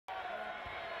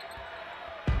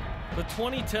The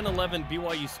 2010-11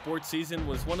 BYU Sports season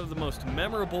was one of the most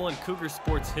memorable in Cougar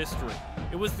sports history.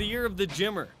 It was the year of the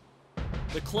Jimmer,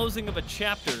 the closing of a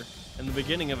chapter and the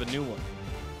beginning of a new one.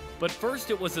 But first,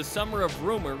 it was a summer of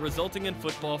rumor resulting in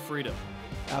football freedom.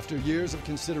 After years of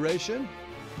consideration,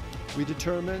 we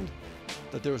determined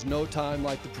that there was no time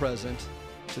like the present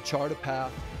to chart a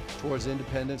path towards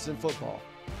independence in football.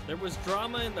 There was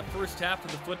drama in the first half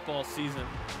of the football season,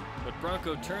 but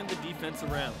Bronco turned the defense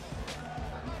around.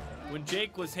 When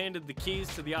Jake was handed the keys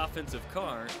to the offensive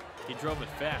car, he drove it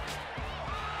fast.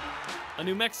 A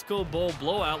New Mexico Bowl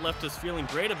blowout left us feeling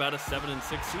great about a 7-6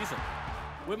 season.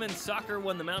 Women's soccer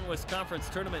won the Mountain West Conference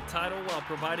tournament title while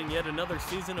providing yet another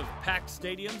season of packed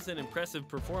stadiums and impressive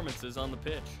performances on the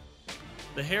pitch.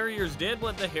 The Harriers did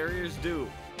what the Harriers do.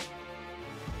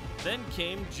 Then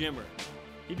came Jimmer.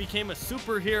 He became a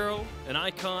superhero, an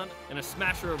icon, and a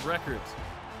smasher of records.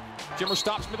 Jimmer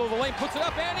stops middle of the lane, puts it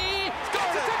up, and he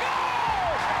gets it to go!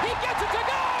 He gets it to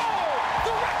go!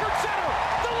 The record setter,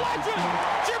 the legend,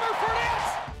 Jimmer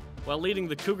Fernandez! While leading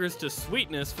the Cougars to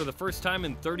sweetness for the first time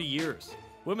in 30 years.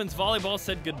 Women's volleyball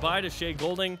said goodbye to Shea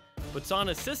Golding, but saw an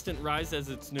assistant rise as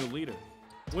its new leader.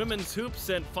 Women's hoops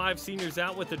sent 5 seniors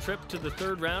out with a trip to the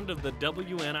 3rd round of the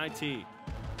WNIT.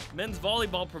 Men's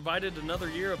volleyball provided another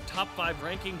year of top 5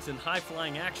 rankings and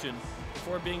high-flying action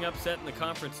before being upset in the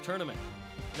conference tournament.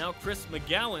 Now Chris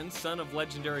McGowan, son of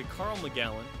legendary Carl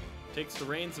McGowan, takes the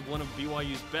reins of one of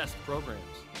BYU's best programs.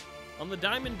 On the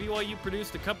diamond, BYU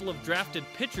produced a couple of drafted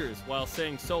pitchers while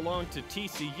saying so long to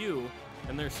TCU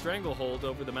and their stranglehold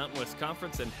over the Mountain West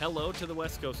Conference and hello to the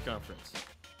West Coast Conference.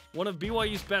 One of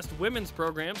BYU's best women's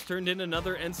programs turned in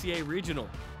another NCAA regional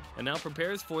and now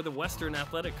prepares for the Western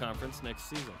Athletic Conference next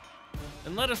season.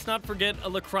 And let us not forget a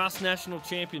lacrosse national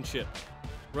championship,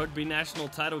 rugby national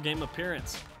title game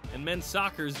appearance, and men's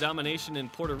soccer's domination in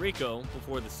Puerto Rico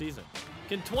before the season.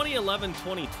 Can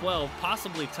 2011-2012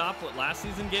 possibly top what last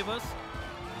season gave us?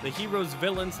 The heroes,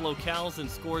 villains, locales, and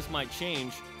scores might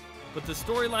change, but the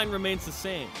storyline remains the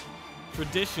same.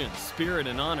 Tradition, spirit,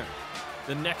 and honor.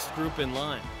 The next group in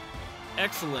line.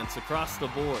 Excellence across the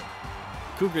board.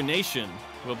 Cougar Nation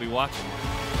will be watching.